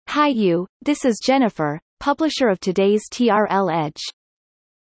Hi you, this is Jennifer, publisher of today's TRL Edge.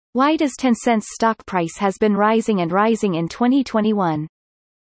 Why does Tencent's stock price has been rising and rising in 2021?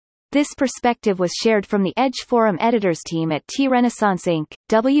 This perspective was shared from the Edge Forum editors team at T-Renaissance Inc.,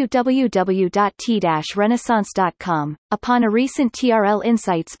 www.t-renaissance.com, upon a recent TRL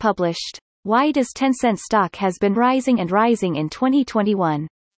Insights published, Why does Tencent stock has been rising and rising in 2021?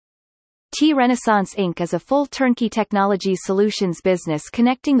 T-Renaissance Inc. is a full turnkey technology solutions business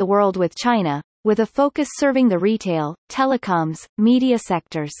connecting the world with China, with a focus serving the retail, telecoms, media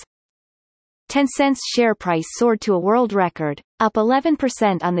sectors. Tencent's share price soared to a world record, up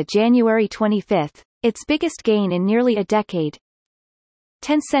 11% on the January 25, its biggest gain in nearly a decade.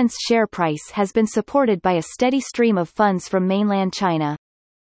 Tencent's share price has been supported by a steady stream of funds from mainland China.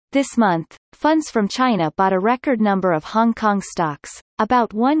 This month, funds from China bought a record number of Hong Kong stocks,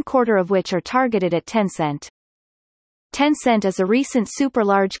 about 1/4 of which are targeted at Tencent. Tencent is a recent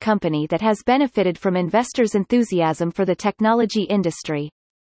super-large company that has benefited from investors' enthusiasm for the technology industry.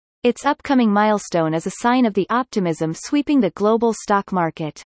 Its upcoming milestone is a sign of the optimism sweeping the global stock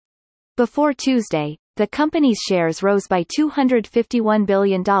market. Before Tuesday, the company's shares rose by $251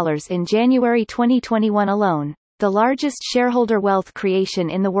 billion in January 2021 alone, the largest shareholder wealth creation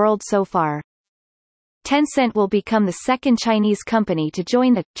in the world so far. Tencent will become the second Chinese company to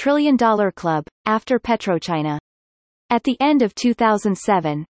join the trillion-dollar club, after PetroChina. At the end of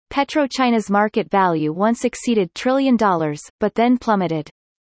 2007, PetroChina's market value once exceeded $1 trillion, but then plummeted.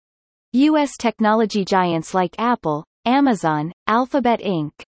 U.S. technology giants like Apple, Amazon, Alphabet Inc.,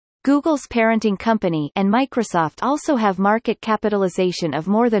 Google's parenting company, and Microsoft also have market capitalization of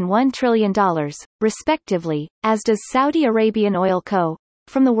more than $1 trillion, respectively, as does Saudi Arabian Oil Co.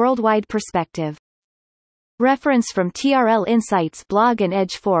 From the worldwide perspective. Reference from TRL Insights blog and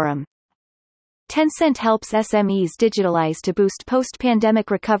Edge Forum. Tencent helps SMEs digitalize to boost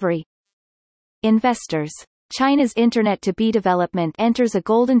post-pandemic recovery. Investors. China's Internet-to-B development enters a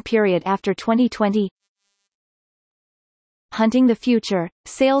golden period after 2020. Hunting the future,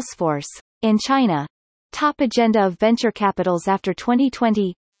 Salesforce, in China. Top agenda of venture capitals after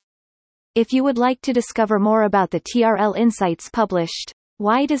 2020. If you would like to discover more about the TRL Insights published,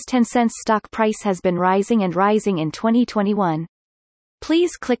 Why does Tencent's stock price has been rising and rising in 2021?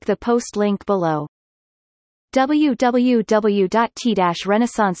 Please click the post link below.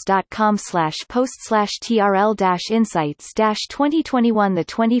 www.t-renaissance.com/post/TRL-insights-2021 the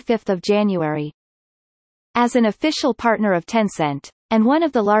 25th of January. As an official partner of Tencent, and one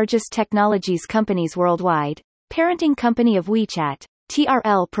of the largest technologies companies worldwide, parenting company of WeChat,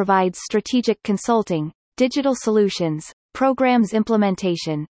 TRL provides strategic consulting, digital solutions, programs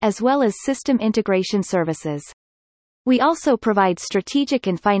implementation, as well as system integration services. We also provide strategic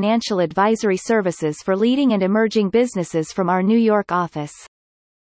and financial advisory services for leading and emerging businesses from our New York office.